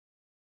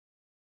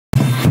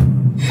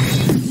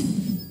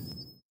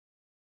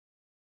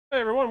Hey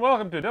everyone,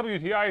 welcome to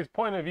WTI's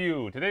Point of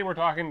View. Today we're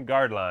talking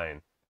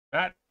Guardline.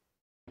 Matt,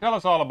 tell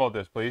us all about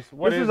this, please.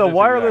 This is a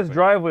wireless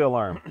driveway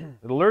alarm.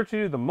 It alerts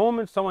you the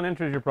moment someone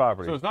enters your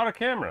property. So it's not a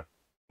camera.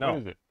 No.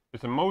 What is it?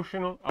 It's a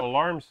motion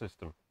alarm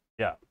system.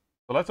 Yeah.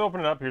 So let's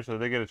open it up here so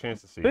they get a chance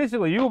to see.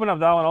 Basically, you open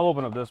up that one, I'll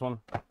open up this one.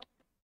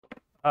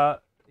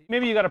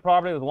 Maybe you got a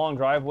property with a long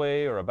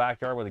driveway or a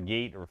backyard with a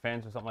gate or a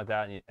fence or something like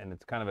that, and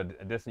it's kind of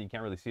a distance, you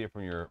can't really see it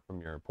from your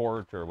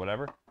porch or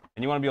whatever,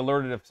 and you want to be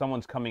alerted if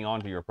someone's coming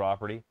onto your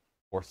property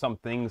or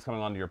something's coming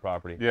onto your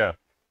property. Yeah.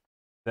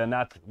 Then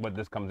that's what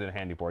this comes in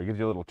handy for. It gives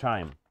you a little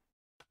chime.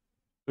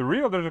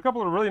 There's a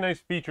couple of really nice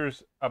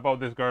features about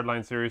this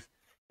Guardline series.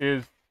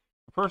 Is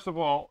first of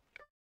all,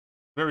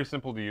 very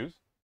simple to use.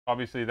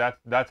 Obviously,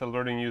 that's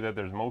alerting you that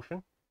there's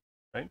motion,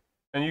 right?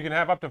 And you can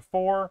have up to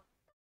 4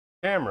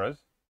 cameras,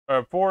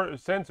 4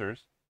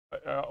 sensors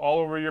all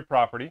over your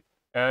property,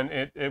 and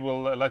it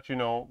will let you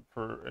know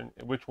for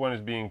which one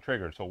is being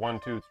triggered. So 1,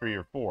 2, 3,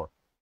 or 4.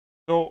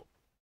 So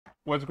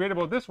what's great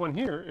about this one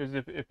here is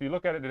if you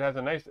look at it, it has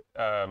a nice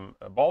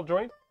ball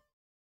joint.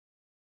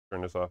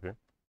 Turn this off here.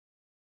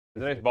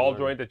 There's a nice ball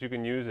joint that you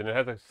can use, and it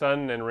has a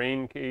sun and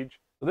rain cage.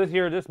 So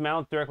this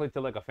mounts directly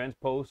to like a fence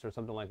post or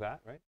something like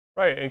that, right?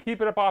 Right, and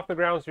keep it up off the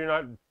ground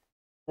so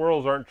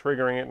squirrels aren't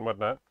triggering it and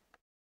whatnot.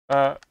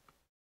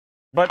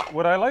 But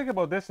what I like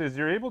about this is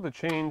you're able to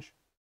change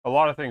a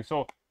lot of things.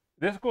 So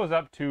this goes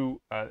up to,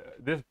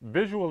 this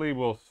visually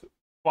will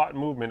spot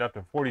movement up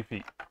to 40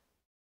 feet.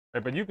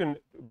 Right, but you can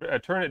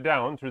turn it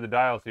down through the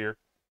dials here,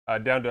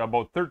 down to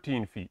about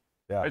 13 feet.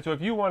 Yeah. Right, so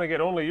if you want to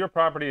get only your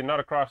property and not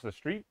across the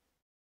street,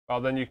 well,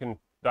 then you can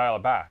dial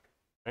it back.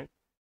 Right?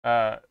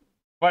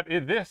 But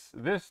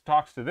this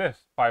talks to this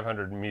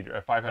 500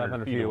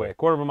 feet away.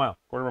 Quarter of a mile.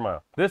 Quarter of a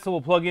mile. This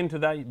will plug into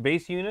that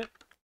base unit,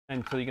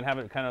 and so you can have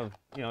it kind of,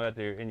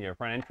 in your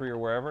front entry or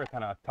wherever,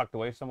 kind of tucked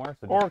away somewhere.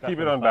 So or keep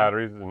it on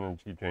batteries and then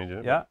keep changing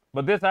it. Yeah,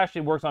 but this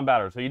actually works on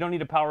batteries, so you don't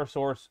need a power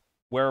source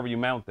wherever you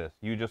mount this.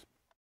 You just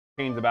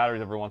change the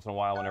batteries every once in a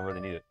while whenever they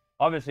need it.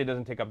 Obviously, it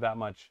doesn't take up that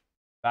much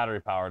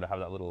battery power to have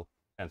that little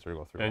sensor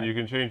go through. And you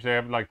can change. They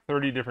have like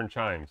 30 different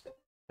chimes.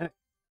 And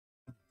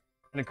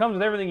it comes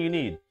with everything you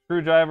need.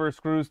 Screwdriver,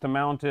 screws to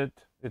mount it.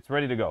 It's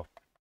ready to go.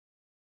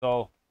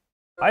 So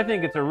I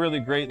think it's a really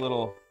great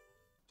little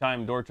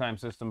door chime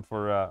system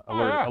for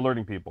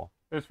alerting people.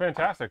 It's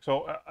fantastic.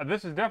 So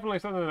this is definitely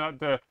something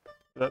that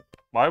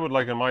I would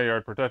like in my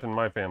yard, protecting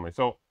my family.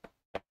 So,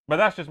 but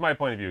that's just my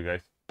point of view,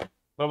 guys.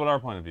 What about our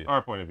point of view?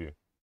 Our point of view.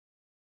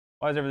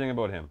 Why is everything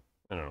about him?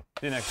 I don't know.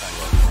 See you next time,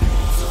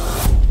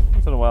 guys.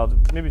 Once in a while,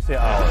 maybe say "ow."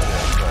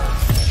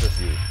 Yeah,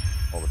 just you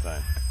all the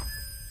time.